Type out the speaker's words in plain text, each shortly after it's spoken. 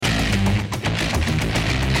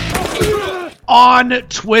on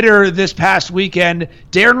Twitter this past weekend,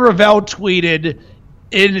 Darren Rovell tweeted,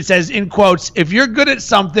 and it says, in quotes, "If you're good at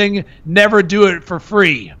something, never do it for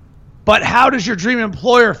free. But how does your dream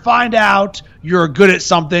employer find out you're good at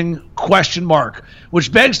something? Question mark."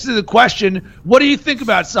 Which begs to the question, what do you think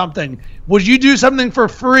about something? Would you do something for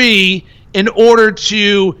free in order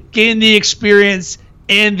to gain the experience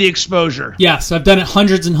and the exposure? Yes, I've done it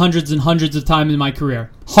hundreds and hundreds and hundreds of times in my career.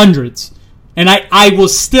 Hundreds. And I will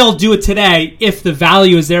still do it today if the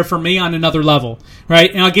value is there for me on another level,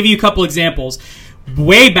 right? And I'll give you a couple examples.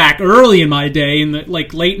 Way back early in my day, in the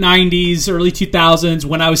late 90s, early 2000s,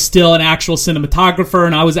 when I was still an actual cinematographer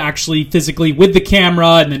and I was actually physically with the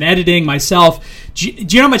camera and then editing myself, do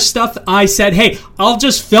you know how much stuff I said, hey, I'll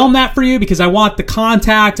just film that for you because I want the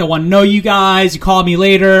contact, I want to know you guys, you call me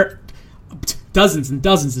later. Dozens and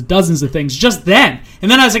dozens and dozens of things just then. And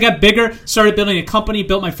then as I got bigger, started building a company,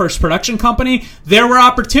 built my first production company, there were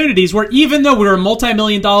opportunities where even though we were a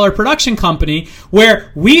multi-million-dollar production company,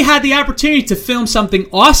 where we had the opportunity to film something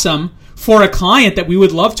awesome for a client that we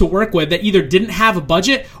would love to work with that either didn't have a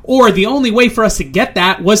budget or the only way for us to get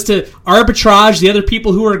that was to arbitrage the other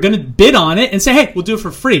people who are going to bid on it and say, hey, we'll do it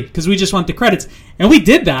for free because we just want the credits. And we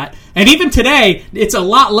did that. And even today, it's a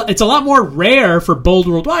lot more rare for Bold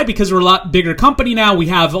Worldwide because we're a lot bigger company now. We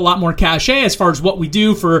have a lot more cachet as far as what we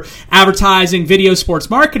do for advertising, video,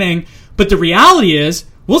 sports marketing. But the reality is,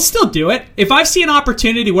 we'll still do it. If I see an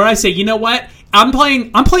opportunity where I say, you know what, I'm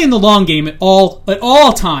playing the long game at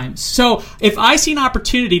all times. So if I see an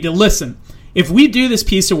opportunity to listen, if we do this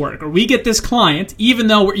piece of work or we get this client, even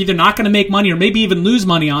though we're either not going to make money or maybe even lose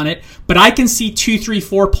money on it, but I can see 2, 3,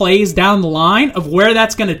 4 plays down the line of where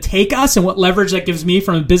that's going to take us and what leverage that gives me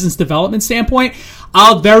from a business development standpoint,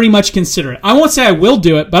 I'll very much consider it. I won't say I will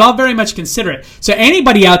do it, but I'll very much consider it. So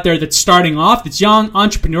anybody out there that's starting off, that's young,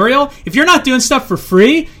 entrepreneurial, if you're not doing stuff for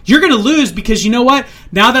free, you're going to lose because you know what?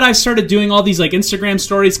 Now that I've started doing all these like Instagram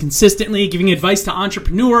stories consistently, giving advice to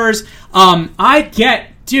entrepreneurs, I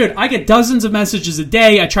get dozens of messages a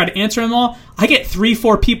day. I try to answer them all. I get 3,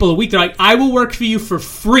 4 people a week. They're like, I will work for you for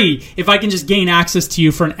free if I can just gain access to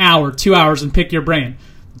you for an hour, 2 hours and pick your brain.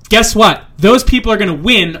 Guess what? Those people are going to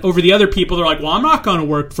win over the other people. They're like, well, I'm not going to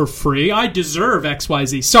work for free. I deserve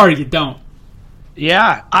XYZ. Sorry, you don't.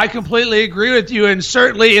 Yeah, I completely agree with you. And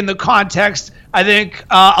certainly in the context, I think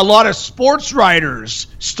a lot of sports writers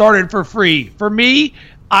started for free. For me,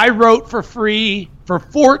 I wrote for free for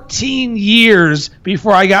 14 years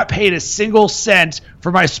before I got paid a single cent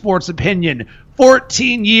for my sports opinion.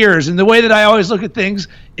 14 years. And the way that I always look at things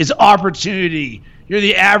is opportunity. You're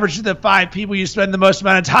the average of the 5 people you spend the most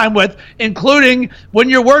amount of time with, including when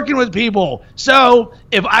you're working with people. So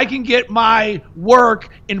if I can get my work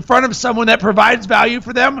in front of someone that provides value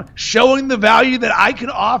for them, showing the value that I can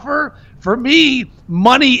offer, for me,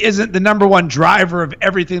 money isn't the number one driver of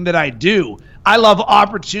everything that I do. I love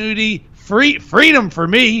opportunity, freedom for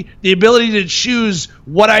me, the ability to choose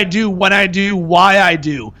what I do, when I do, why I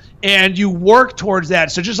do. And you work towards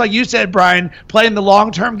that. So just like you said, Brian, playing the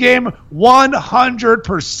long-term game,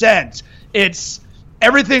 100%. It's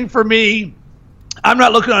everything for me. I'm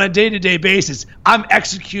not looking on a day-to-day basis. I'm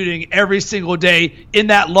executing every single day in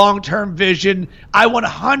that long-term vision. I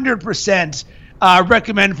 100%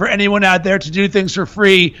 recommend for anyone out there to do things for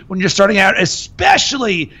free when you're starting out,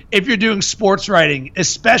 especially if you're doing sports writing,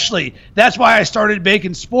 especially. That's why I started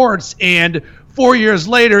Bacon Sports, and 4 years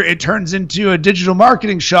later, it turns into a digital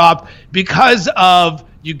marketing shop because of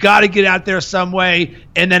you got to get out there some way.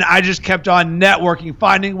 And then I just kept on networking,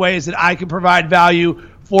 finding ways that I can provide value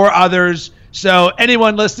for others. So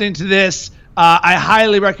anyone listening to this, I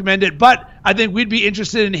highly recommend it. But I think we'd be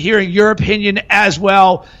interested in hearing your opinion as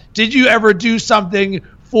well. Did you ever do something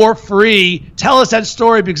for free? Tell us that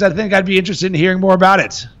story because I think I'd be interested in hearing more about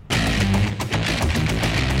it.